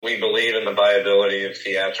We believe in the viability of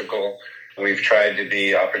theatrical. We've tried to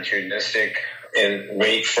be opportunistic and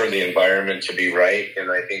wait for the environment to be right. And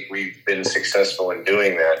I think we've been successful in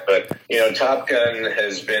doing that. But, Top Gun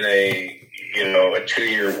has been a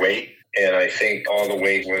 2-year wait. And I think all the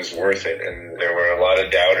wait was worth it. And there were a lot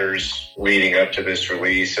of doubters leading up to this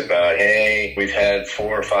release about, hey, we've had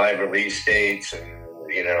 4 or 5 release dates and,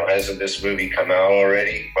 hasn't this movie come out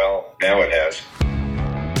already? Well, now it has.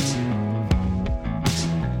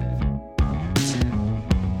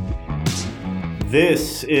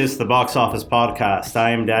 This is the Box Office Podcast. I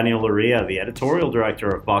am Daniel Loria, the editorial director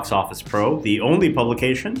of Box Office Pro, the only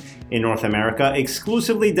publication in North America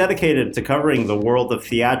exclusively dedicated to covering the world of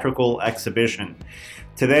theatrical exhibition.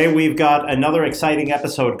 Today we've got another exciting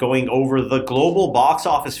episode going over the global box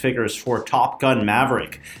office figures for Top Gun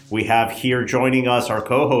Maverick. We have here joining us our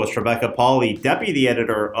co-host Rebecca Pauli, deputy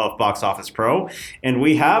editor of Box Office Pro, and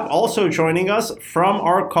we have also joining us from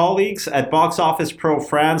our colleagues at Box Office Pro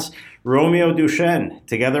France, Romeo Duchesne.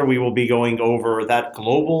 Together we will be going over that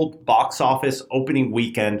global box office opening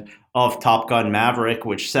weekend of Top Gun Maverick,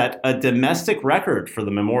 which set a domestic record for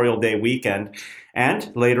the Memorial Day weekend.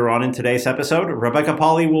 And later on in today's episode, Rebecca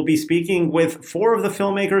Pauli will be speaking with 4 of the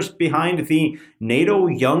filmmakers behind the NATO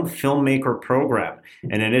Young Filmmaker Program,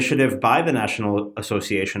 an initiative by the National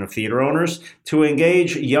Association of Theater Owners to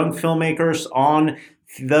engage young filmmakers on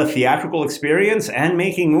the theatrical experience and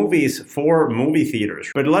making movies for movie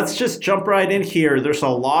theaters. But let's just jump right in here. There's a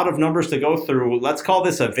lot of numbers to go through. Let's call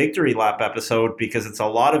this a victory lap episode because it's a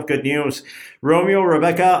lot of good news. Romeo,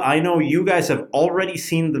 Rebecca, I know you guys have already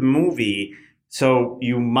seen the movie, so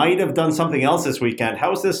you might have done something else this weekend.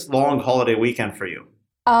 How's this long holiday weekend for you?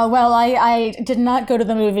 Well, I did not go to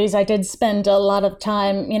the movies. I did spend a lot of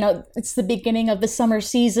time, it's the beginning of the summer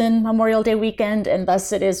season, Memorial Day weekend, and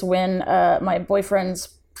thus it is when my boyfriend's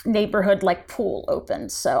neighborhood pool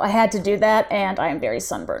opened. So I had to do that, and I am very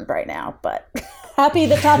sunburned right now, but happy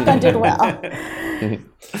that Top Gun did well.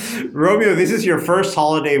 Romeo, this is your first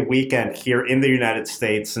holiday weekend here in the United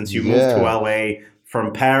States since you moved to LA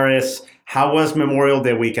from Paris. How was Memorial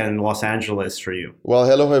Day weekend in Los Angeles for you? Well,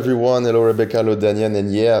 hello everyone. Hello Rebecca, hello Daniel.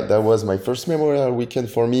 And that was my first Memorial weekend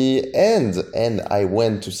for me. And I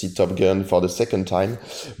went to see Top Gun for the second time.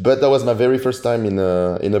 But that was my very first time in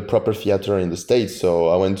a proper theater in the States. So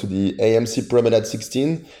I went to the AMC Promenade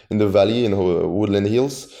 16 in the Valley in Woodland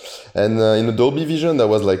Hills. And in the Dolby Vision, that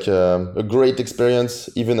was a great experience.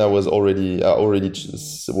 Even I already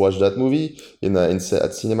watched that movie at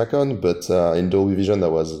CinemaCon. But in Dolby Vision,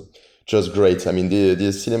 that was just great. I mean,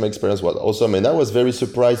 the cinema experience was awesome. And I was very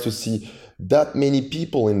surprised to see that many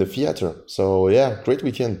people in the theater. So yeah, great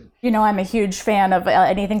weekend. I'm a huge fan of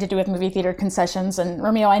anything to do with movie theater concessions. And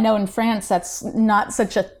Romeo, I know in France that's not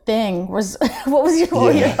such a thing. What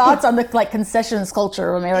were your thoughts on the concessions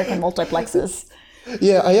culture of American multiplexes?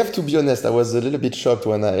 Yeah, I have to be honest. I was a little bit shocked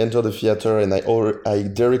when I entered the theater and I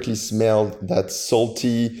directly smelled that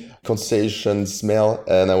salty concession smell,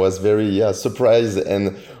 and I was very surprised.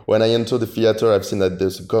 And when I entered the theater, I've seen that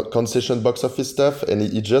there's concession box office stuff, and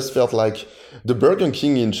it just felt like the Burger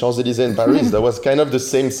King in Champs-Élysées in Paris. That was kind of the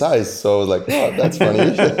same size. So I was like, oh, that's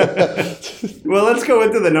funny. Well, let's go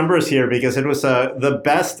into the numbers here because it was the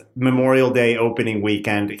best Memorial Day opening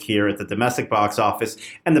weekend here at the domestic box office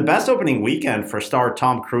and the best opening weekend for star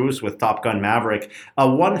Tom Cruise with Top Gun Maverick, a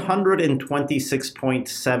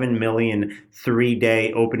 126.7 million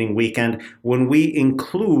 3-day opening weekend. When we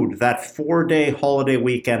include that 4-day holiday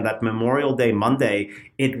weekend, that Memorial Day Monday,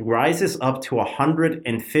 it rises up to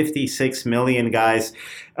 156 million, guys.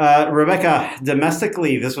 Rebecca,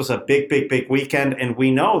 domestically, this was a big weekend, and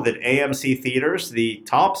we know that AMC Theaters, the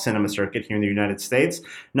top cinema circuit here in the United States,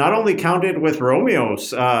 not only counted with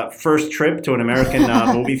Romeo's first trip to an American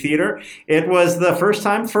movie theater, it was the first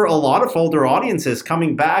time for a lot of older audiences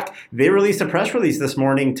coming back. They released a press release this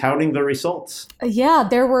morning touting the results. Yeah,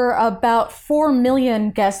 there were about 4 million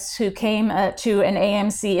guests who came to an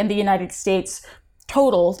AMC in the United States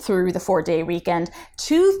total through the 4-day weekend,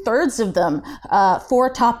 2/3 of them for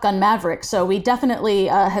Top Gun Maverick. So we definitely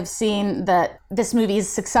have seen that this movie is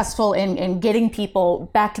successful in getting people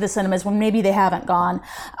back to the cinemas when maybe they haven't gone.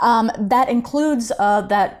 That includes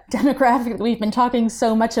that demographic that we've been talking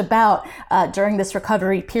so much about during this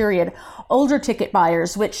recovery period, older ticket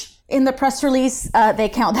buyers, which in the press release, they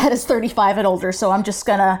count that as 35 and older. So I'm just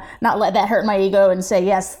gonna not let that hurt my ego and say,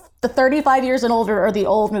 yes, the 35 years and older are the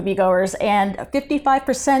old moviegoers, and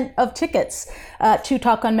 55% of tickets to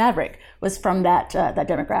Top Gun Maverick was from that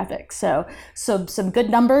demographic. So some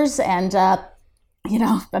good numbers, and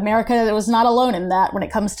America was not alone in that when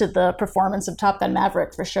it comes to the performance of Top Gun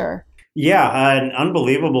Maverick, for sure. Yeah, an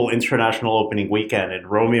unbelievable international opening weekend, and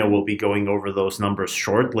Romeo will be going over those numbers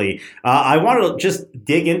shortly. I want to just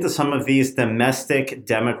dig into some of these domestic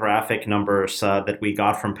demographic numbers that we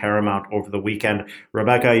got from Paramount over the weekend.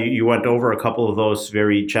 Rebecca, you went over a couple of those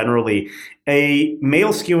very generally. A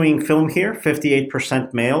male skewing film here,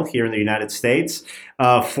 58% male here in the United States,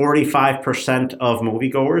 45% of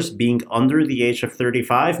moviegoers being under the age of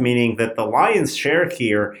 35, meaning that the lion's share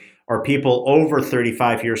here are people over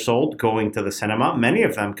 35 years old going to the cinema, many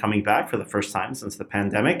of them coming back for the first time since the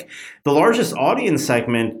pandemic. The largest audience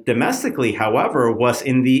segment domestically, however, was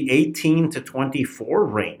in the 18 to 24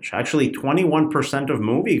 range. Actually, 21% of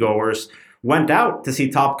moviegoers went out to see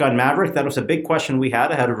Top Gun Maverick. That was a big question we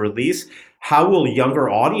had ahead of release. How will younger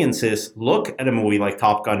audiences look at a movie like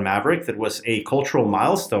Top Gun Maverick that was a cultural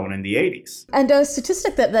milestone in the 80s? And a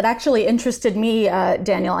statistic that actually interested me,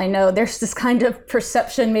 Daniel, I know there's this kind of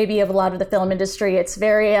perception maybe of a lot of the film industry. It's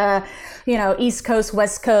very, East Coast,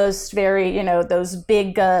 West Coast, very, those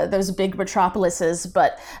big metropolises.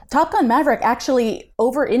 But Top Gun Maverick actually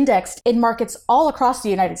over-indexed in markets all across the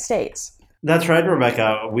United States. That's right,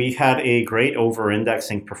 Rebecca. We had a great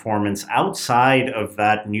over-indexing performance outside of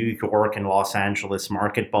that New York and Los Angeles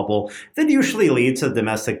market bubble that usually leads the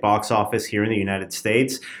domestic box office here in the United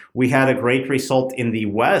States. We had a great result in the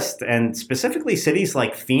West, and specifically cities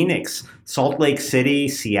like Phoenix, Salt Lake City,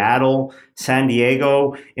 Seattle, San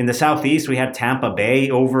Diego. In the Southeast, we had Tampa Bay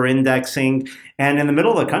over-indexing. And in the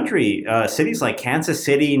middle of the country, cities like Kansas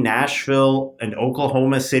City, Nashville, and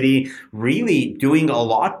Oklahoma City really doing a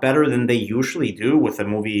lot better than they usually do with a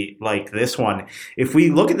movie like this one. If we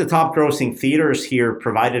look at the top grossing theaters here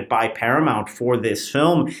provided by Paramount for this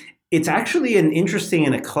film, it's actually an interesting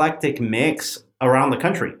and eclectic mix around the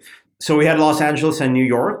country. So we had Los Angeles and New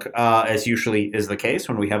York, as usually is the case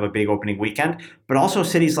when we have a big opening weekend, but also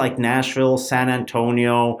cities like Nashville, San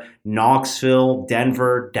Antonio, Knoxville,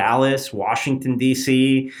 Denver, Dallas, Washington,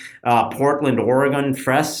 D.C., Portland, Oregon,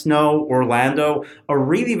 Fresno, Orlando, a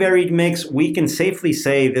really varied mix. We can safely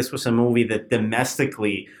say this was a movie that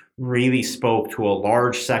domestically really spoke to a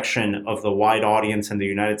large section of the wide audience in the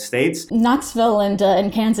United States. Knoxville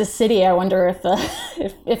and Kansas City, I wonder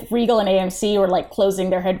if Regal and AMC were like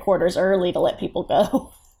closing their headquarters early to let people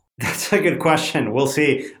go. That's a good question. We'll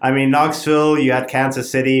see. I mean, Knoxville, you had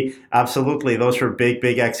Kansas City. Absolutely. Those were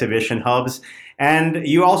big exhibition hubs. And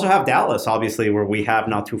you also have Dallas, obviously, where we have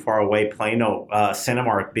not too far away Plano,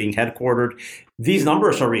 Cinemark being headquartered. These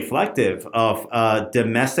numbers are reflective of a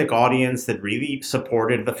domestic audience that really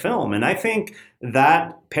supported the film. And I think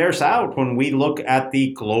that pairs out when we look at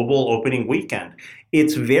the global opening weekend.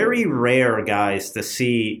 It's very rare, guys, to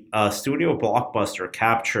see a studio blockbuster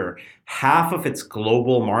capture half of its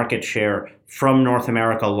global market share from North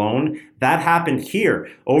America alone. That happened here.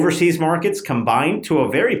 Overseas markets combined to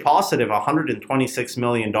a very positive $126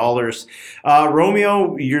 million.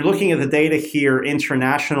 Romeo, you're looking at the data here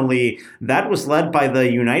internationally. That was led by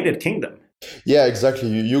the United Kingdom. Yeah,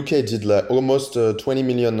 exactly. UK did like almost 20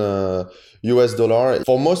 million US dollar.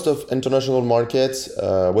 For most of international markets,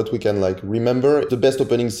 what we can like remember, the best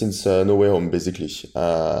opening since No Way Home, basically.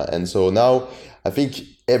 And so now I think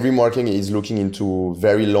every market is looking into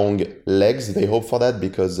very long legs. They hope for that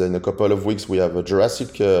because in a couple of weeks we have a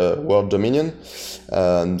Jurassic World Dominion.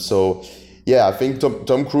 So yeah, I think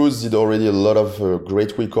Tom Cruise did already a lot of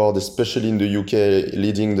great record, especially in the UK,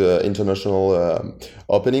 leading the international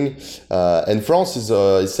opening. And France is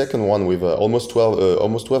his second one with almost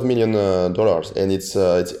 12 million dollars, and it's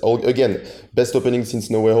all, again, best opening since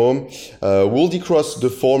No Way Home. Will he cross the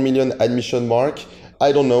 4 million admission mark?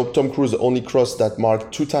 I don't know. Tom Cruise only crossed that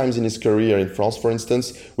mark 2 times in his career in France, for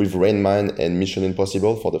instance, with Rain Man and Mission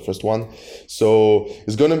Impossible for the first one. So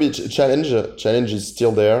it's going to be a challenge. Challenge is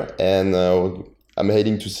still there. And I'm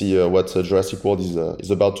heading to see what Jurassic World is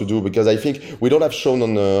about to do, because I think we don't have shown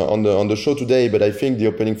on the show today, but I think the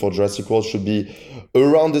opening for Jurassic World should be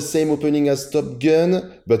around the same opening as Top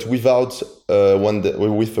Gun, but without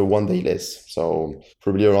with a 1 day less. So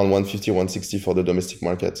probably around 150, 160 for the domestic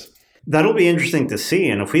market. That'll be interesting to see.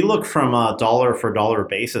 And if we look from a dollar for dollar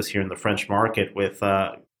basis here in the French market with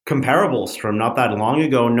comparables from not that long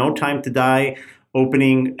ago, No Time to Die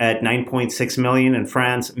opening at 9.6 million in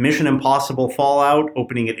France, Mission Impossible Fallout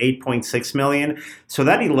opening at 8.6 million. So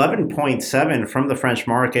that 11.7 from the French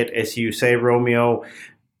market, as you say, Romeo,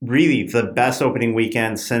 really the best opening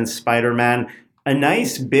weekend since Spider-Man. A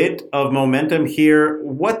nice bit of momentum here.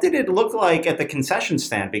 What did it look like at the concession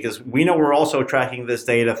stand? Because we know we're also tracking this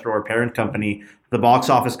data through our parent company, the box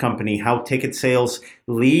office company, how ticket sales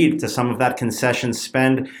lead to some of that concession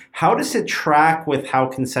spend. How does it track with how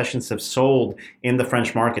concessions have sold in the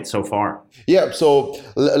French market so far? Yeah, so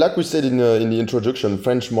like we said in the introduction,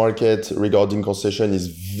 French market regarding concession is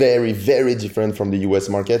very, very different from the US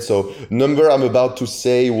market. So number I'm about to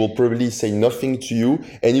say will probably say nothing to you,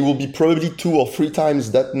 and it will be probably 2 or 3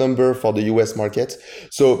 times that number for the US market.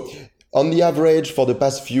 So on the average, for the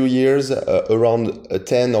past few years, around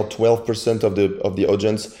 10 or 12% of the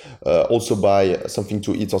audience also buy something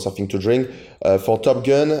to eat or something to drink. For Top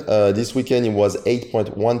Gun, this weekend it was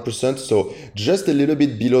 8.1%, so just a little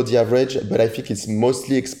bit below the average, but I think it's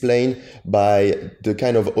mostly explained by the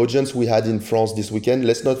kind of audience we had in France this weekend.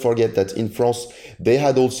 Let's not forget that in France, they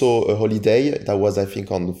had also a holiday that was, I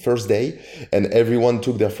think, on the first day, and everyone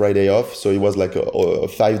took their Friday off, so it was like a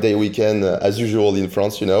 5-day weekend as usual in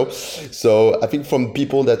France, you know. So I think from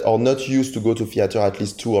people that are not used to go to theater at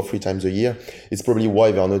least 2 or 3 times a year, it's probably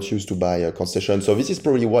why they are not used to buy a concession. So this is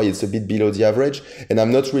probably why it's a bit below the average. And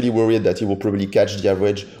I'm not really worried that it will probably catch the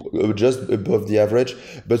average, just above the average.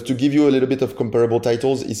 But to give you a little bit of comparable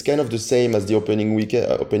titles, it's kind of the same as the opening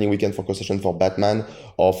weekend for concession for Batman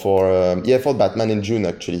or for Batman in June,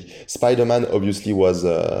 actually. Spider-Man obviously was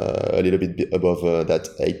a little bit above that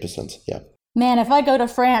 8%. Yeah. Man, if I go to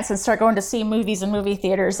France and start going to see movies in movie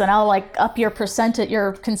theaters, then I'll like up your percent at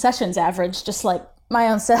your concessions average, just like my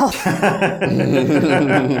own self.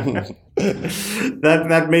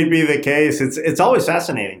 That may be the case. It's always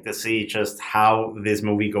fascinating to see just how this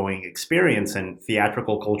movie-going experience and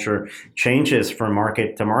theatrical culture changes from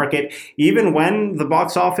market to market, even when the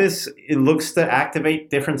box office it looks to activate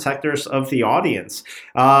different sectors of the audience.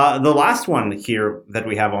 The last one here that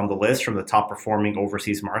we have on the list from the top-performing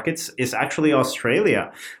overseas markets is actually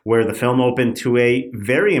Australia, where the film opened to a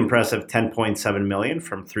very impressive 10.7 million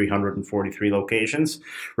from 343 locations.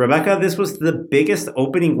 Rebecca, this was the biggest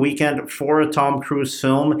opening weekend for a Tom Cruise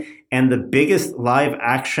film and the biggest live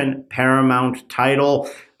action Paramount title.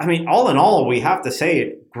 I mean, all in all, we have to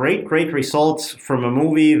say great results from a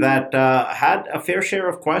movie that had a fair share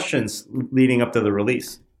of questions leading up to the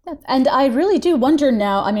release. And I really do wonder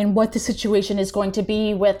now, I mean, what the situation is going to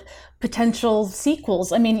be with potential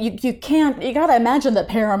sequels. I mean, you got to imagine that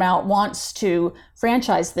Paramount wants to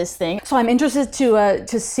franchise this thing. So I'm interested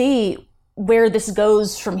to see where this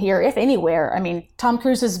goes from here, if anywhere. I mean, Tom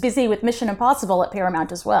Cruise is busy with Mission Impossible at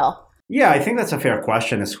Paramount as well. Yeah, I think that's a fair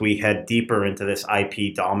question as we head deeper into this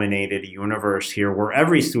IP-dominated universe here, where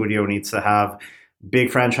every studio needs to have big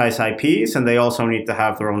franchise IPs, and they also need to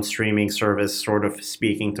have their own streaming service sort of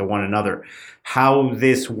speaking to one another. How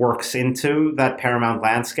this works into that Paramount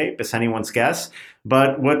landscape is anyone's guess,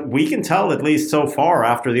 but what we can tell, at least so far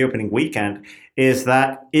after the opening weekend, is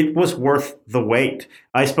that it was worth the wait.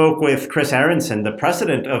 I spoke with Chris Aronson, the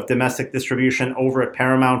president of domestic distribution over at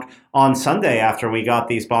Paramount, on Sunday after we got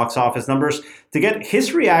these box office numbers to get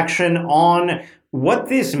his reaction on what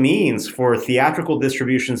this means for theatrical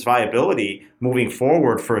distribution's viability moving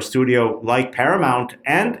forward for a studio like Paramount,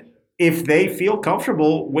 and if they feel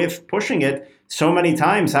comfortable with pushing it so many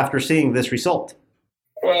times after seeing this result.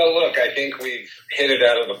 Well, look, I think we've hit it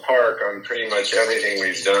out of the park on pretty much everything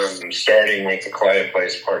we've done, starting with The Quiet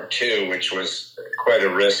Place Part 2, which was quite a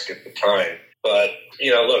risk at the time. But,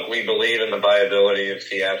 look, we believe in the viability of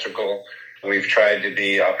theatrical. We've tried to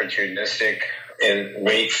be opportunistic and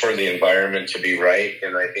wait for the environment to be right,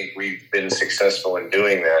 and I think we've been successful in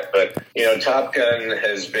doing that. But, Top Gun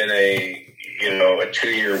has been a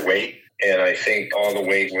 2-year wait. And I think all the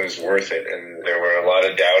wait was worth it. And there were a lot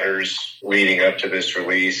of doubters leading up to this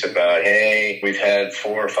release about, hey, we've had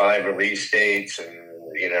 4 or 5 release dates and,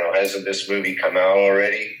 hasn't this movie come out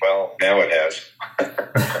already? Well, now it has.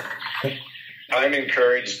 I'm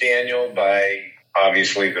encouraged, Daniel, by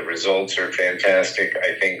obviously the results are fantastic.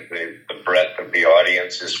 I think the breadth of the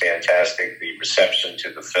audience is fantastic. The reception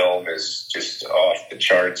to the film is just off the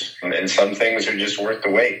charts. And some things are just worth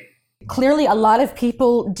the wait. Clearly, a lot of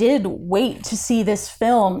people did wait to see this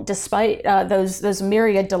film despite those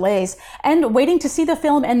myriad delays, and waiting to see the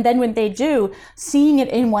film, and then when they do, seeing it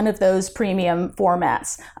in one of those premium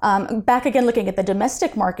formats. Back again, looking at the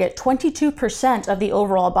domestic market, 22% of the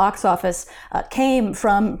overall box office came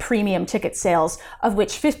from premium ticket sales, of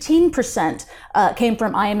which 15% came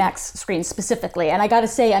from IMAX screens specifically. And I got to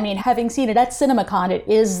say, I mean, having seen it at CinemaCon, it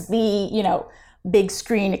is the, big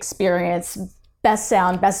screen experience. best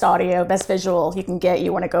sound, best audio, best visual you can get.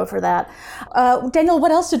 You want to go for that. Daniel,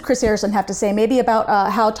 what else did Chris Harrison have to say? Maybe about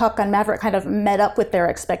how Top Gun Maverick kind of met up with their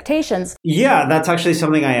expectations. Yeah, that's actually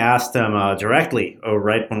something I asked him directly,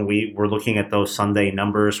 right when we were looking at those Sunday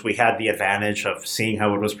numbers. We had the advantage of seeing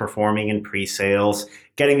how it was performing in pre-sales,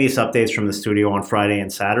 getting these updates from the studio on Friday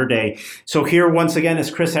and Saturday. So here once again is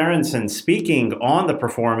Chris Harrison speaking on the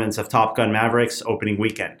performance of Top Gun Maverick's opening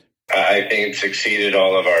weekend. I think it's exceeded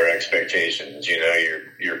all of our expectations. You know,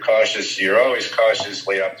 you're cautious. You're always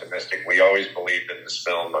cautiously optimistic. We always believed in this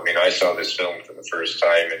film. I mean, I saw this film for the first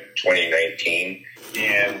time in 2019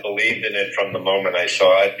 and believed in it from the moment I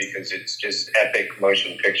saw it because it's just epic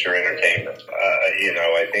motion picture entertainment.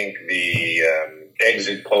 I think the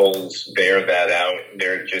exit polls bear that out.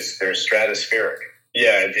 They're stratospheric.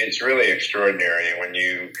 Yeah, it's really extraordinary when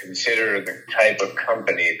you consider the type of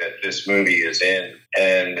company that this movie is in.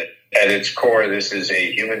 And at its core, this is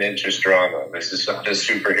a human interest drama. This is not a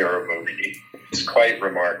superhero movie. It's quite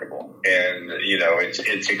remarkable. And,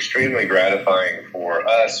 it's extremely gratifying for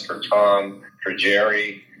us, for Tom, for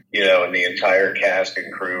Jerry, and the entire cast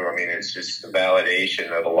and crew. I mean, it's just the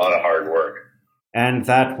validation of a lot of hard work. And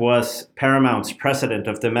that was Paramount's president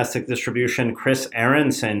of domestic distribution, Chris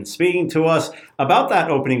Harrison, speaking to us about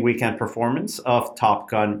that opening weekend performance of Top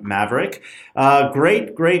Gun Maverick.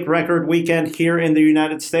 Great record weekend here in the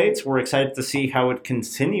United States. We're excited to see how it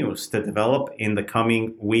continues to develop in the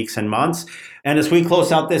coming weeks and months. And as we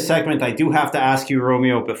close out this segment, I do have to ask you,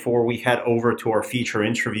 Romeo, before we head over to our feature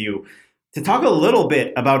interview, to talk a little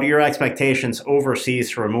bit about your expectations overseas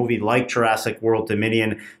for a movie like Jurassic World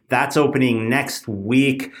Dominion. That's opening next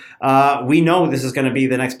week. We know this is going to be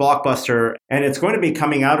the next blockbuster, and it's going to be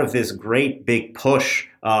coming out of this great big push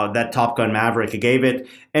that Top Gun Maverick gave it.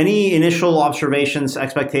 Any initial observations,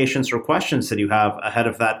 expectations, or questions that you have ahead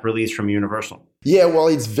of that release from Universal? Yeah, well,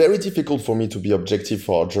 it's very difficult for me to be objective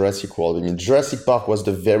for Jurassic World. I mean, Jurassic Park was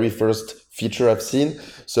the very first feature I've seen,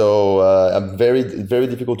 so I'm very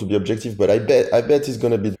difficult to be objective. But I bet it's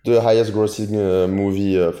gonna be the highest grossing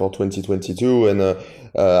movie for 2022, and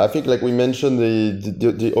I think, like we mentioned,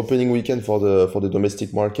 the opening weekend for the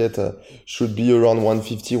domestic market should be around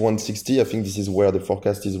 150, 160. I think this is where the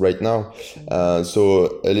forecast is right now.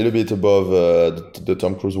 So a little bit above the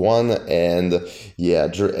Tom Cruise one, and yeah,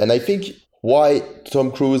 and I think why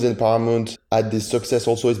Tom Cruise and Paramount had this success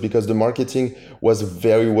also is because the marketing was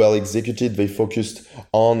very well executed. They focused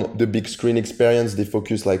on the big screen experience. They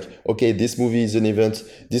focused like, okay, this movie is an event.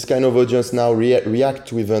 This kind of audience now react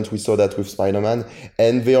to events. We saw that with Spider-Man.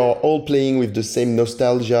 And they are all playing with the same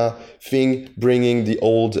nostalgia thing, bringing the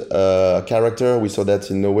old character. We saw that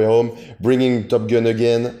in No Way Home, bringing Top Gun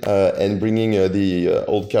again, and bringing the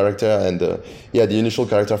old character and the initial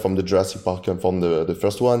character from the Jurassic Park and from the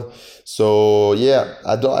first one. So yeah,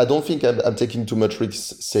 I don't think I'm taking too much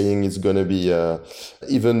risks saying it's gonna be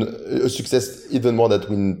even a success, even more that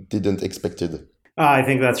we didn't expected. I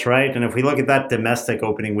think that's right. And if we look at that domestic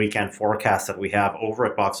opening weekend forecast that we have over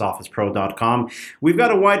at boxofficepro.com, we've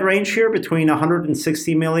got a wide range here between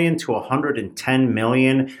 160 million to 110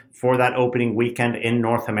 million for that opening weekend in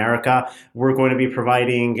North America. We're going to be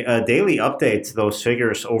providing daily updates to those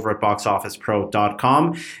figures over at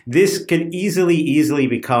boxofficepro.com. This could easily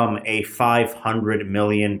become a $500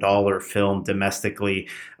 million film domestically.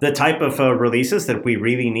 The type of releases that we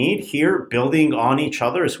really need here, building on each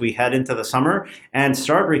other as we head into the summer and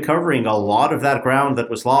start recovering a lot of that ground that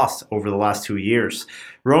was lost over the last 2 years.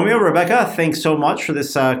 Romeo, Rebecca, thanks so much for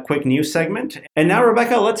this quick news segment. And now,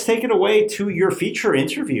 Rebecca, let's take it away to your feature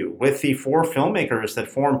interview with the 4 filmmakers that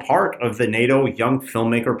form part of the NATO Young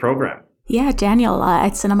Filmmaker Program. Yeah, Daniel,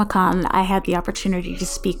 at CinemaCon, I had the opportunity to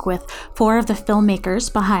speak with 4 of the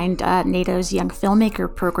filmmakers behind NATO's Young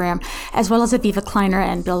Filmmaker Program, as well as Aviva Kleiner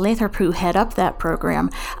and Bill Lathrop, who head up that program.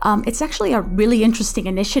 It's actually a really interesting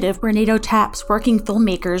initiative where NATO taps working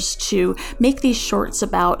filmmakers to make these shorts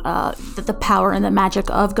about the power and the magic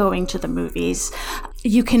of going to the movies.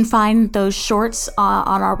 You can find those shorts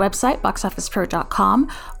on our website, boxofficepro.com,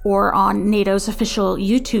 or on NATO's official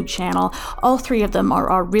YouTube channel. All 3 of them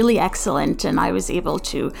are really excellent, and I was able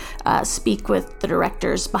to speak with the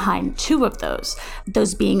directors behind 2 of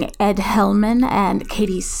those being Ed Hellman and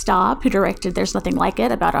Katie Staub, who directed There's Nothing Like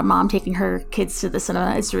It, about a mom taking her kids to the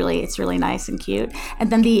cinema. It's really nice and cute.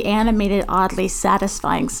 And then the animated Oddly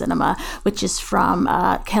Satisfying Cinema, which is from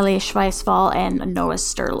Kelly Schweisfall and Noah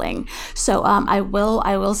Sterling. So I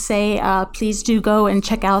will say, please do go and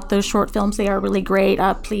check out those short films. They are really great.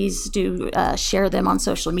 Please do share them on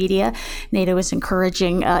social media. NATO is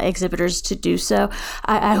encouraging exhibitors to do so.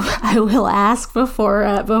 I will ask before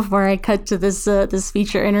I cut to this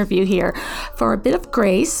feature interview here for a bit of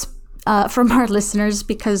grace. from our listeners,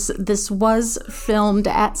 because this was filmed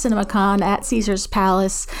at CinemaCon at Caesar's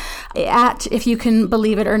Palace, at, if you can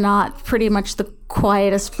believe it or not, pretty much the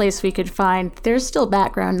quietest place we could find. There's still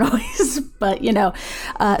background noise, but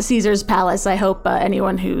Caesar's Palace. I hope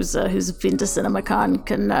anyone who's been to CinemaCon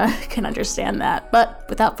can understand that. But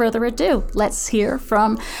without further ado, let's hear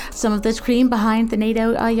from some of the cream behind the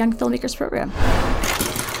NATO Young Filmmakers program.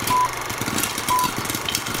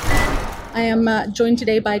 I am joined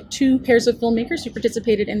today by two pairs of filmmakers who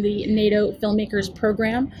participated in the NATO Filmmakers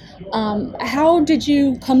program. How did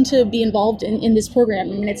you come to be involved in this program?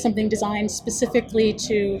 I mean, it's something designed specifically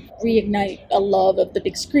to reignite a love of the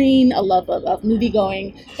big screen, a love of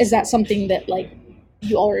movie-going. Is that something that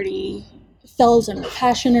you already felt and were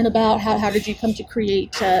passionate about? How did you come to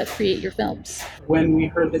create your films? When we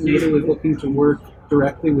heard that NATO was looking to work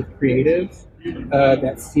directly with creatives,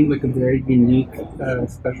 that seemed like a very unique,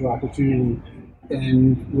 special opportunity,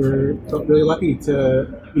 and we're felt really lucky to,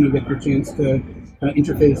 get the chance to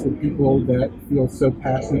interface with people that feel so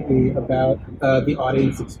passionately about the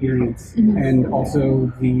audience experience, and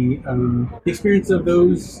also the experience of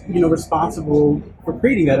those, responsible for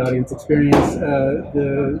creating that audience experience,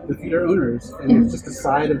 the theater owners, and it's just a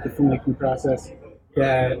side of the filmmaking process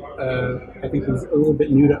that I think is a little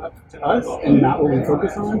bit new to us and not what we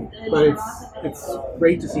focus on, but it's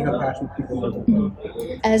great to see how passionate people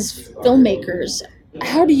are. As filmmakers,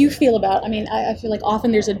 how do you feel about, I feel like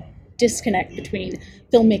often there's a disconnect between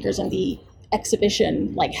filmmakers and the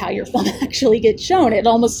exhibition, like how your film actually gets shown. It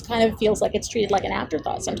almost kind of feels like it's treated like an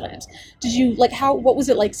afterthought sometimes. Did you, what was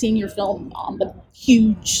it like seeing your film on the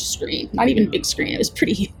huge screen? Not even big screen, it was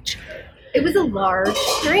pretty huge. It was a large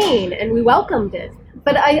screen, and we welcomed it.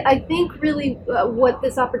 But I think really what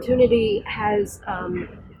this opportunity has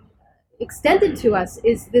extended to us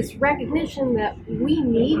is this recognition that we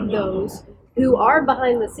need those who are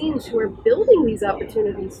behind the scenes, who are building these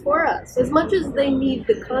opportunities for us. As much as they need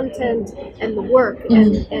the content and the work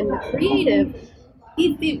and the creative,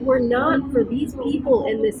 if it were not for these people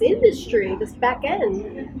in this industry, this back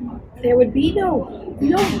end, there would be no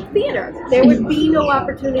theater. There would be no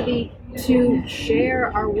opportunity to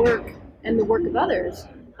share our work and the work of others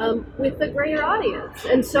with a greater audience.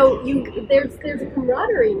 And so there's a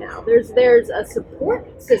camaraderie now. There's a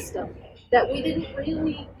support system that we didn't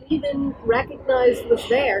really even recognize was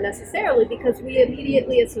there necessarily, because we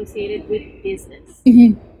immediately associated with business.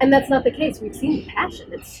 And that's not the case. We've seen the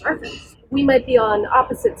passion. It's surfaced. We might be on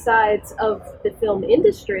opposite sides of the film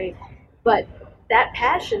industry, but that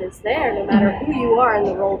passion is there no matter who you are and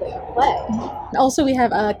the role that you play. Also, we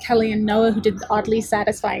have Kelly and Noah, who did Oddly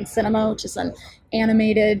Satisfying Cinema, which is an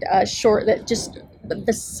animated short that just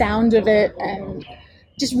the sound of it and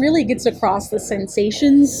just really gets across the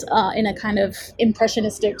sensations in a kind of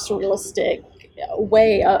impressionistic, surrealistic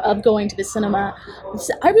way of going to the cinema.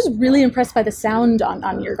 I was really impressed by the sound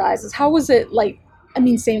on your guys'. How was it like?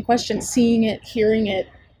 Same question, seeing it, hearing it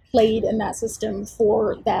played in that system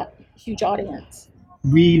for that huge audience.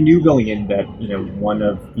 We knew going in that, one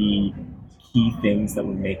of the key things that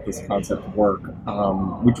would make this concept work,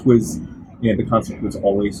 which was, the concept was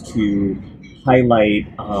always to highlight,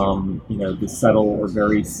 the subtle or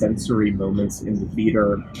very sensory moments in the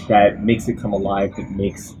theater that makes it come alive, that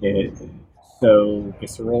makes it so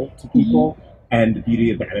visceral to people. And the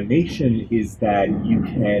beauty of animation is that you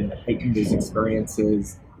can heighten those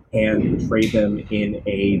experiences and portray them in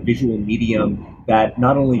a visual medium that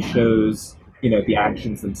not only shows, the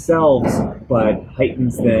actions themselves, but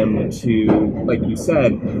heightens them to, like you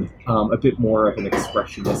said, a bit more of an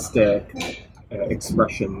expressionistic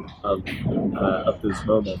expression of those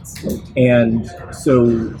moments. And so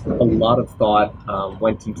a lot of thought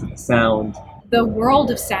went into the sound. The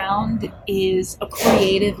world of sound is a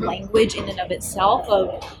creative language in and of itself,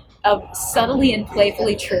 of subtly and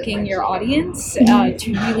playfully tricking your audience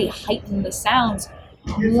to really heighten the sounds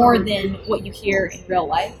more than what you hear in real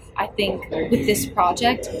life. I think with this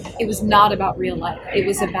project, it was not about real life. It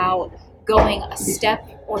was about going a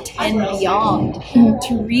step or 10 beyond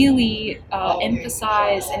to really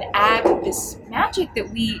emphasize and add this magic that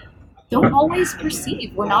we don't always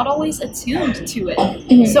perceive. We're not always attuned to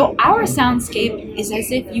it. So our soundscape is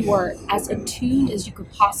as if you were as attuned as you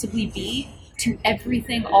could possibly be to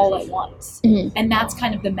everything all at once. And that's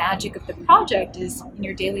kind of the magic of the project, is in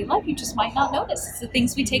your daily life, you just might not notice. It's the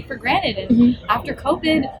things we take for granted. And after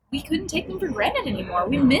COVID, we couldn't take them for granted anymore.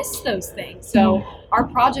 We miss those things. So our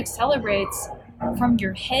project celebrates from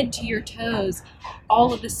your head to your toes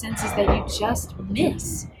all of the senses that you just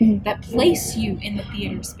miss, that place you in the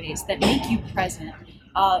theater space, that make you present,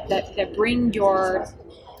 that bring your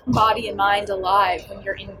body and mind alive when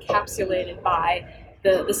you're encapsulated by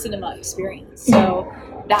the cinema experience. So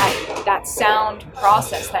that sound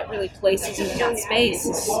process that really places you in that space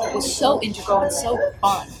was so integral and so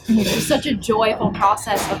fun. It was such a joyful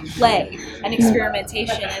process of play and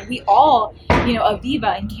experimentation, and we all,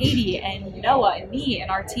 Aviva and Katie and Noah and me and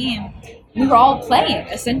our team, we were all playing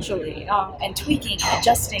essentially, and tweaking and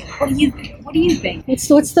adjusting. What do you think? What's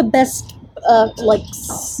the best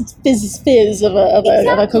fizz of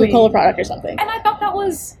a Coca-Cola product or something? And I thought that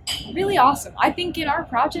was really awesome. I think in our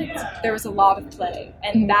project there was a lot of play,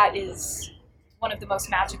 and that is one of the most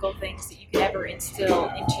magical things that you can ever instill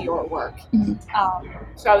into your work.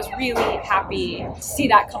 So I was really happy to see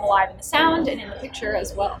that come alive in the sound and in the picture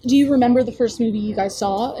as well. Do you remember the first movie you guys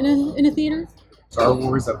saw in a theater? Star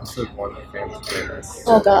Wars Episode 1, The Phantom Menace.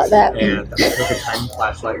 Oh god, that. And I took a tiny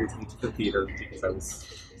flashlight into the theater because I was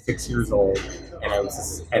 6 years old, and I was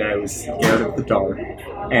scared of the dark,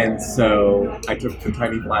 and so I took the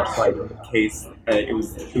tiny flashlight in case it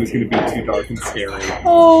was going to be too dark and scary.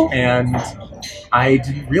 Oh. And I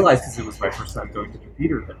didn't realize, because it was my first time going to the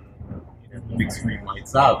theater, that the big screen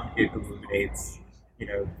lights up, it illuminates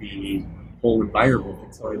the whole environment,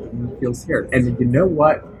 and so I didn't feel scared. And you know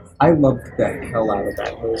what? I loved the hell out of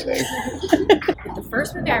that movie. The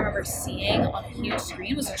first movie I remember seeing on a huge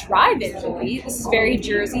screen was a drive-in movie. This is very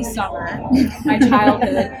Jersey summer, my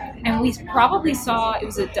childhood, and we probably saw,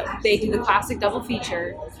 they do the classic double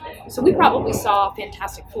feature, so we probably saw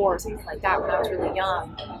Fantastic Four or something like that when I was really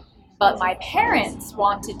young. But my parents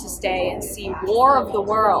wanted to stay and see War of the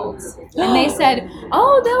Worlds. And they said,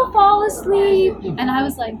 oh, they'll fall asleep. And I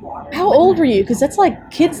was like, how old were you? Because that's like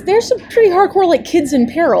kids, there's some pretty hardcore kids in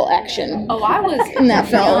peril action. Oh, I was in that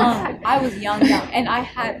film. I was young. And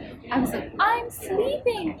I was like, I'm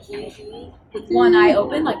sleeping, with one eye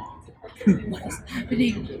open, like, what is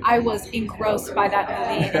happening? I was engrossed by that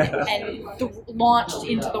movie and launched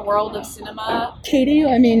into the world of cinema. Katie,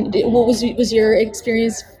 I mean, what was your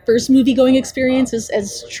experience, first movie-going experience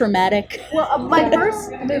as traumatic? Well, my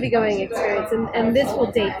first movie-going experience, and this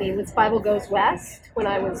will date me, was Bible Goes West when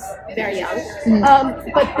I was very young.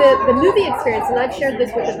 But the movie experience, and I've shared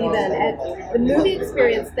this with Aviva and Ed, the movie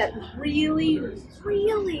experience that really,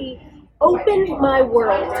 really opened my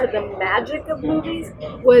world to the magic of movies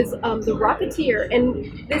was The Rocketeer,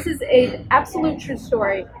 and this is an absolute true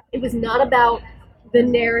story. It was not about the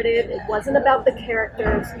narrative, it wasn't about the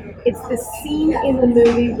characters. It's the scene in the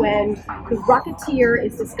movie when the Rocketeer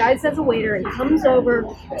is disguised as a waiter and comes over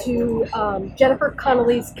to Jennifer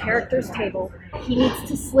Connelly's character's table. He needs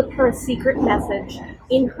to slip her a secret message.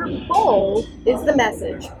 In her bowl is the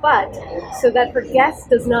message, but so that her guest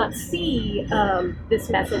does not see this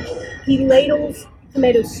message, he ladles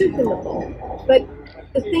tomato soup in the bowl. But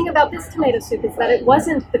the thing about this tomato soup is that it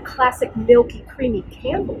wasn't the classic milky, creamy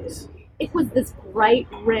Campbell's. It was this bright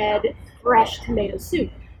red, fresh tomato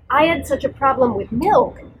soup. I had such a problem with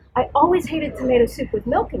milk. I always hated tomato soup with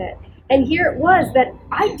milk in it. And here it was that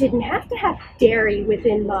I didn't have to have dairy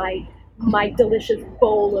within my delicious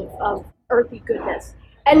bowl of earthy goodness.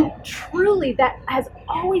 And truly, that has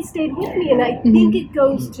always stayed with me. And I think it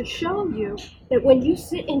goes to show you that when you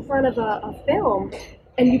sit in front of a film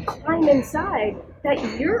and you climb inside,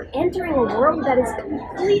 that you're entering a world that is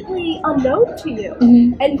completely unknown to you.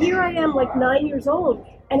 And here I am, 9 years old,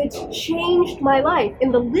 and it's changed my life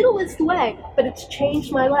in the littlest way, but it's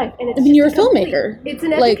changed my life. And it's you're a filmmaker. It's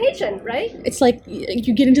an education, right? It's like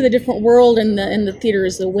you get into the different world, and the theater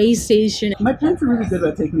is the way station. My parents were really good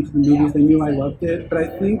about taking me to the movies. They knew I loved it, but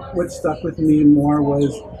I think what stuck with me more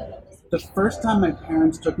was the first time my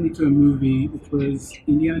parents took me to a movie, which was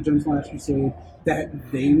Indiana Jones and the Last Crusade,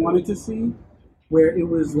 that they wanted to see, where it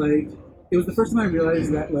was the first time I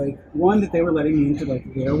realized that, one, that they were letting me into,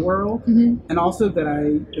 their world, and also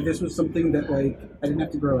that this was something that, I didn't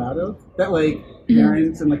have to grow out of, that,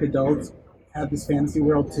 parents and, adults had this fantasy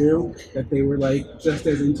world, too, that they were, just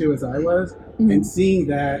as into as I was, and seeing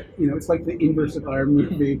that, it's like the inverse of our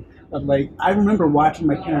movie, of, I remember watching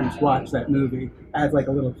my parents watch that movie as, a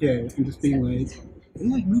little kid, and just being they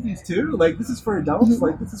like movies too? This is for adults?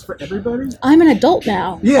 This is for everybody? I'm an adult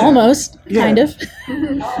now. Yeah. Almost. Yeah. Kind of.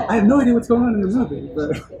 I have no idea what's going on in the movie.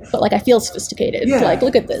 But I feel sophisticated. Yeah.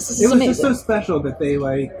 Look at this. This is amazing. It was just so special that they,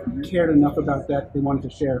 cared enough about that they wanted to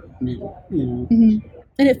share it with me,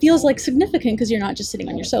 And it feels, significant because you're not just sitting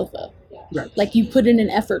on your sofa. Right. You put in an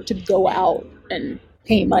effort to go out and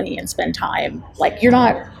pay money and spend time. You're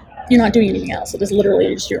not doing anything else. It is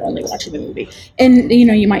literally just you're only watching the movie. And,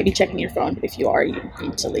 you might be checking your phone, but if you are, you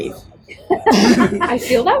need to leave. I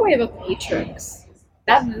feel that way about Matrix.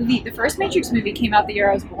 That movie, the first Matrix movie came out the year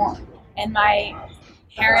I was born. And my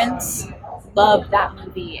parents loved that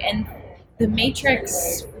movie. And The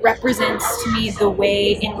Matrix represents to me the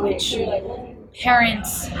way in which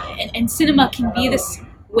parents and cinema can be this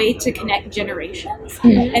way to connect generations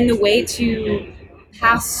and the way to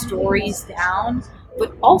pass stories down,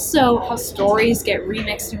 but also how stories get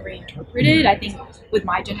remixed and reinterpreted. I think with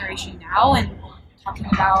my generation now and talking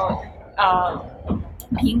about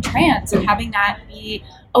being trans and having that be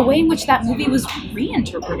a way in which that movie was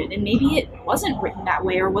reinterpreted, and maybe it wasn't written that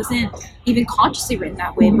way or wasn't even consciously written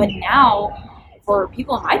that way, but now for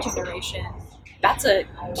people in my generation, that's a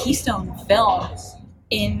keystone film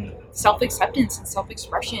in self-acceptance and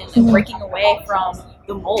self-expression and breaking away from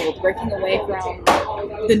the mold, breaking away from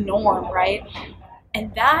the norm, right?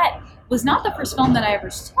 And that was not the first film that I ever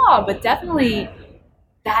saw, but definitely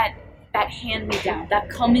that hand-me-down, that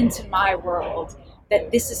come into my world,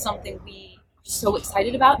 that this is something we are so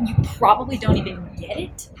excited about, and you probably don't even get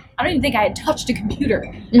it. I don't even think I had touched a computer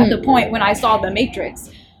at the point when I saw The Matrix.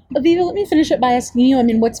 Aviva, let me finish up by asking you, I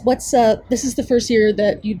mean, what's this is the first year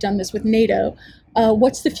that you've done this with NATO.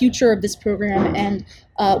 What's the future of this program, and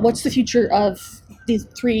what's the future of these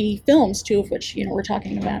 3 films, 2 of which, we're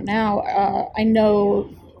talking about now? I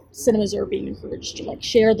know cinemas are being encouraged to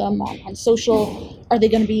share them on social. Are they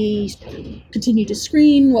going to be continue to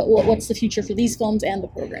screen? What's the future for these films and the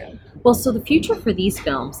program? Well, so the future for these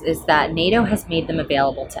films is that NATO has made them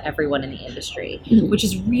available to everyone in the industry, which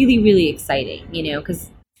is really, really exciting, because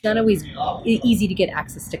it's not always easy to get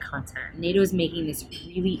access to content. NATO is making this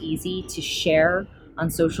really easy to share on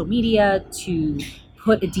social media, to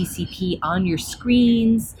put a DCP on your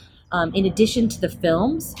screens. In addition to the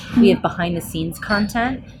films, we have behind the scenes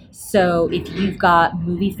content. So if you've got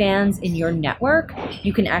movie fans in your network,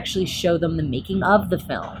 you can actually show them the making of the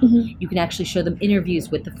film. You can actually show them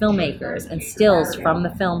interviews with the filmmakers and stills from the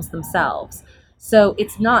films themselves. So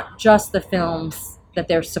it's not just the films that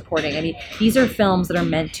they're supporting. I mean, these are films that are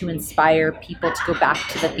meant to inspire people to go back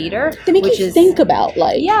to the theater. They make you think about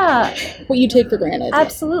what you take for granted.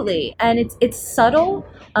 Absolutely. And it's subtle,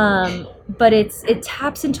 but it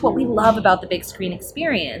taps into what we love about the big screen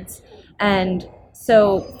experience. And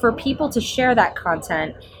so for people to share that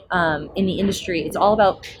content in the industry, it's all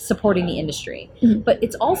about supporting the industry. But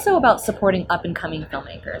it's also about supporting up-and-coming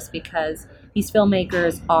filmmakers, because these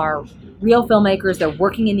filmmakers are real filmmakers. They're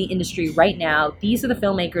working in the industry right now. These are the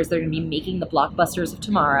filmmakers that are going to be making the blockbusters of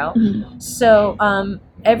tomorrow. So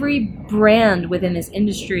every brand within this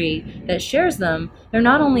industry that shares them, they're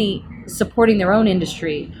not only supporting their own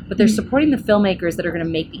industry, but they're supporting the filmmakers that are going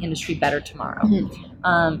to make the industry better tomorrow.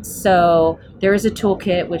 So there is a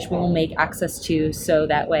toolkit which we'll make access to, so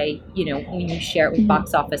that way, when you share it with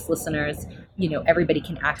box office listeners, everybody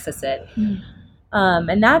can access it.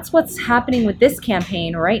 And that's what's happening with this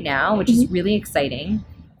campaign right now, which is really exciting.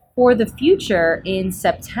 For the future, in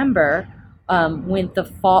September, with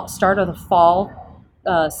the start of the fall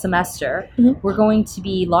semester, we're going to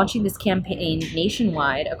be launching this campaign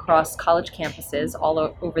nationwide across college campuses all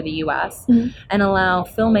over the U.S. And allow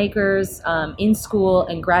filmmakers in school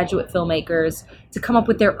and graduate filmmakers to come up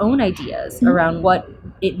with their own ideas around what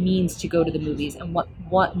it means to go to the movies and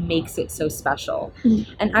what makes it so special,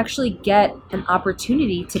 and actually get an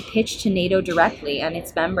opportunity to pitch to NATO directly and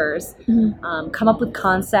its members, come up with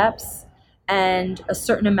concepts, and a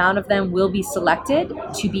certain amount of them will be selected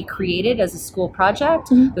to be created as a school project.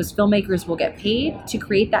 Those filmmakers will get paid to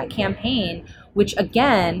create that campaign, which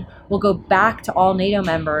again will go back to all NATO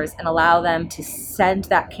members and allow them to send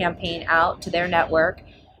that campaign out to their network.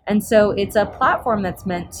 And so it's a platform that's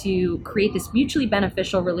meant to create this mutually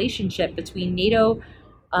beneficial relationship between NATO,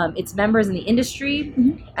 its members in the industry,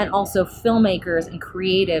 and also filmmakers and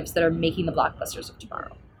creatives that are making the blockbusters of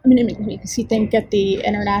tomorrow. I mean, it makes you think at the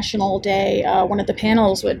International Day, one of the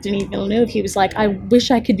panels with Denis Villeneuve, he was like, I wish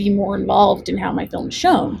I could be more involved in how my film is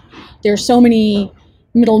shown. There are so many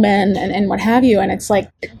middlemen and what have you, and it's like,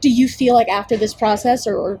 do you feel like after this process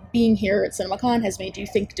or being here at CinemaCon has made you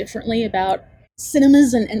think differently about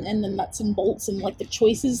cinemas and the nuts and bolts and the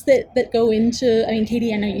choices that go into, I mean,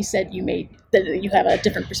 Katie, I know you said you have a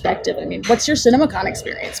different perspective. I mean, what's your CinemaCon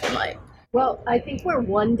experience been like? Well, I think we're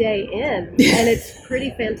one day in, and it's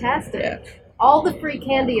pretty fantastic. All the free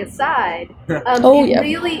candy aside,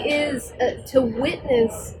 really is to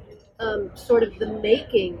witness sort of the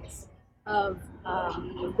makings of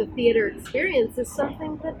the theater experience is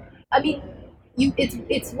something that, I mean,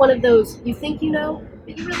 it's one of those, you think you know,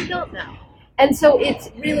 but you really don't know. And so it's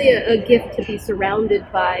really a gift to be surrounded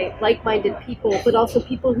by like-minded people, but also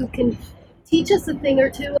people who can teach us a thing or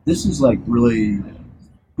two. This is really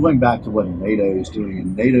going back to what NATO is doing,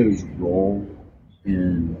 and NATO's role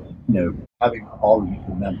in having all of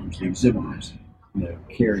the members, the exhibitors,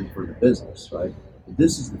 caring for the business, right? But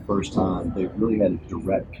this is the first time they've really had a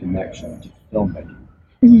direct connection to filmmaking,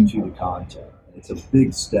 to the content. And it's a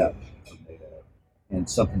big step for NATO and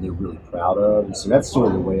something they're really proud of. And so that's sort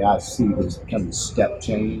of the way I see this kind of step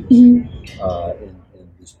change in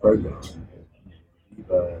this program.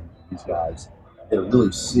 Eva and these guys, they're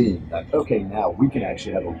really seeing that, okay, now we can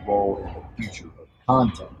actually have a role in the future of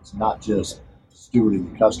content. It's not just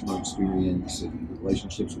stewarding the customer experience and the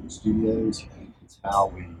relationships with the studios. It's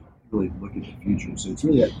how we really look at the future. So it's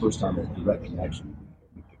really that first time that direct connection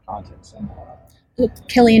with the content side.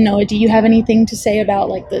 Kelly and Noah, do you have anything to say about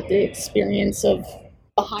like the experience of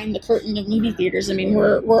behind the curtain of movie theaters? I mean,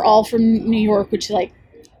 we're all from New York, which, like,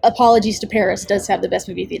 apologies to Paris, does have the best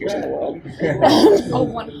movie theaters in the world.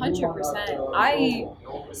 100%. I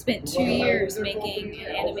spent 2 years making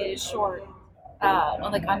an animated short,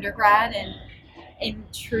 like undergrad, and in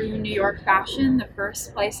true New York fashion, the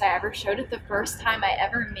first place I ever showed it, the first time I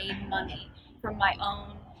ever made money from my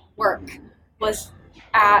own work was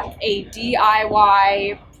at a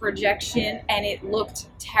DIY projection, and it looked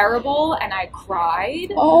terrible, and I cried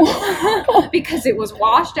because it was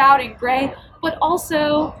washed out and gray. But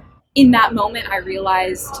also, in that moment, I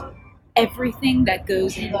realized everything that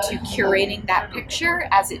goes into curating that picture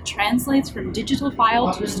as it translates from digital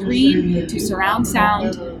file to screen to surround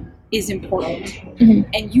sound is important.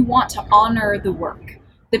 And you want to honor the work.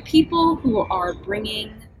 The people who are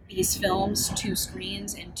bringing these films to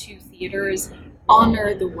screens and to theaters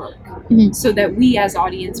honor the work so that we as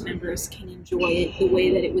audience members can enjoy it the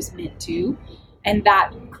way that it was meant to. And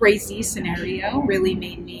that crazy scenario really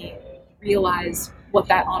made me realize what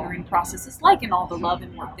that honoring process is like and all the love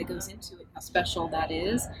and work that goes into it, how special that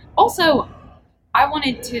is. Also, I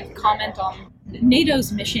wanted to comment on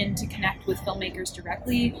NATO's mission to connect with filmmakers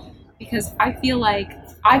directly, because I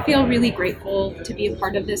feel really grateful to be a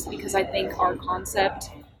part of this, because I think our concept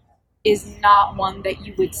is not one that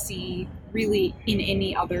you would see really in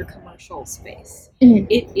any other commercial space.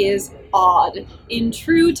 It is odd in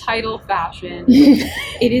true title fashion.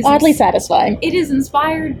 It is oddly satisfying. It is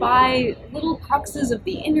inspired by little cruxes of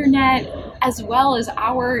the internet, as well as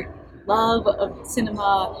our love of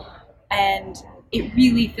cinema, and it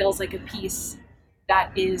really feels like a piece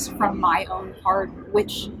that is from my own heart,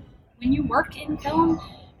 which when you work in film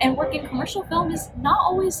and work in commercial film is not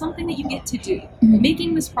always something that you get to do.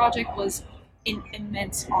 Making this project was an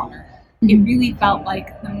immense honor. It really felt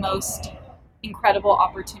like the most incredible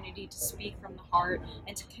opportunity to speak from the heart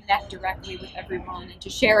and to connect directly with everyone and to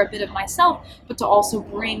share a bit of myself, but to also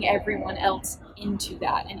bring everyone else into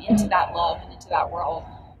that and into that love and into that world.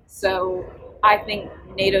 So I think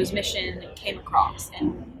NATO's mission came across,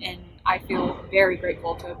 and I feel very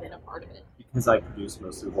grateful to have been a part of it. Because I produce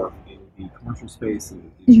most of the work in the commercial space and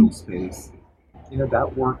the digital space, you know,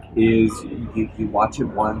 that work is, you watch it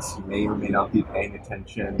once, you may or may not be paying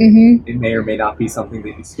attention. It may or may not be something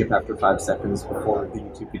that you skip after 5 seconds before the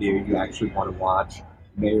YouTube video you actually want to watch. It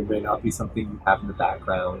may or may not be something you have in the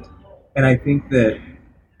background. And I think that,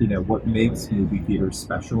 you know, what makes movie theaters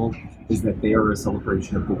special is that they are a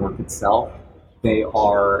celebration of the work itself. They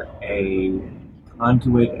are a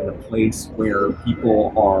conduit and a place where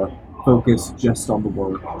people are focused just on the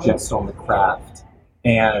work, just on the craft,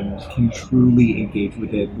 and can truly engage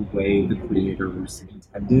with it the way the creators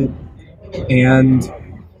intended. And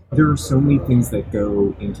there are so many things that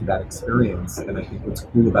go into that experience, and I think what's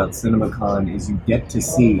cool about CinemaCon is you get to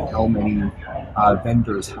see how many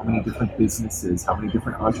vendors, how many different businesses, how many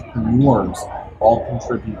different entrepreneurs all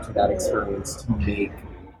contribute to that experience to make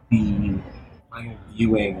the final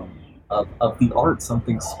viewing of the art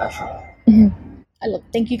something special.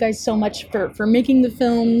 Thank you guys so much for making the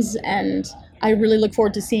films, and I really look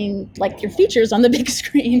forward to seeing like your features on the big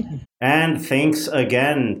screen. And thanks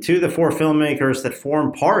again to the 4 filmmakers that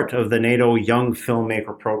form part of the NATO Young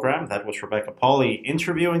Filmmaker Program. That was Rebecca Pauley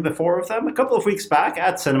interviewing the 4 of them a couple of weeks back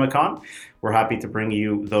at CinemaCon. We're happy to bring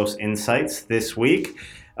you those insights this week.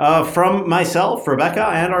 From myself, Rebecca,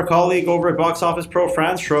 and our colleague over at Box Office Pro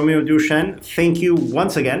France, Romeo Duchesne, thank you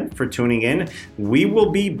once again for tuning in. We will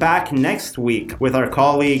be back next week with our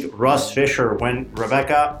colleague Russ Fisher when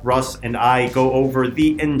Rebecca, Russ, and I go over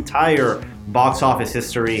the entire box office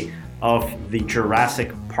history of the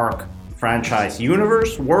Jurassic Park franchise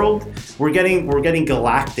universe world. We're getting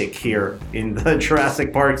galactic here in the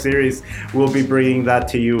Jurassic Park series. We'll be bringing that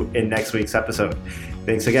to you in next week's episode.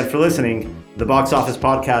 Thanks again for listening. The Box Office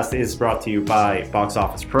Podcast is brought to you by Box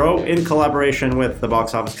Office Pro in collaboration with the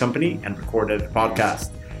Box Office Company and Recorded Podcast.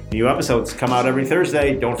 New episodes come out every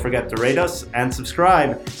Thursday. Don't forget to rate us and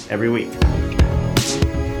subscribe every week.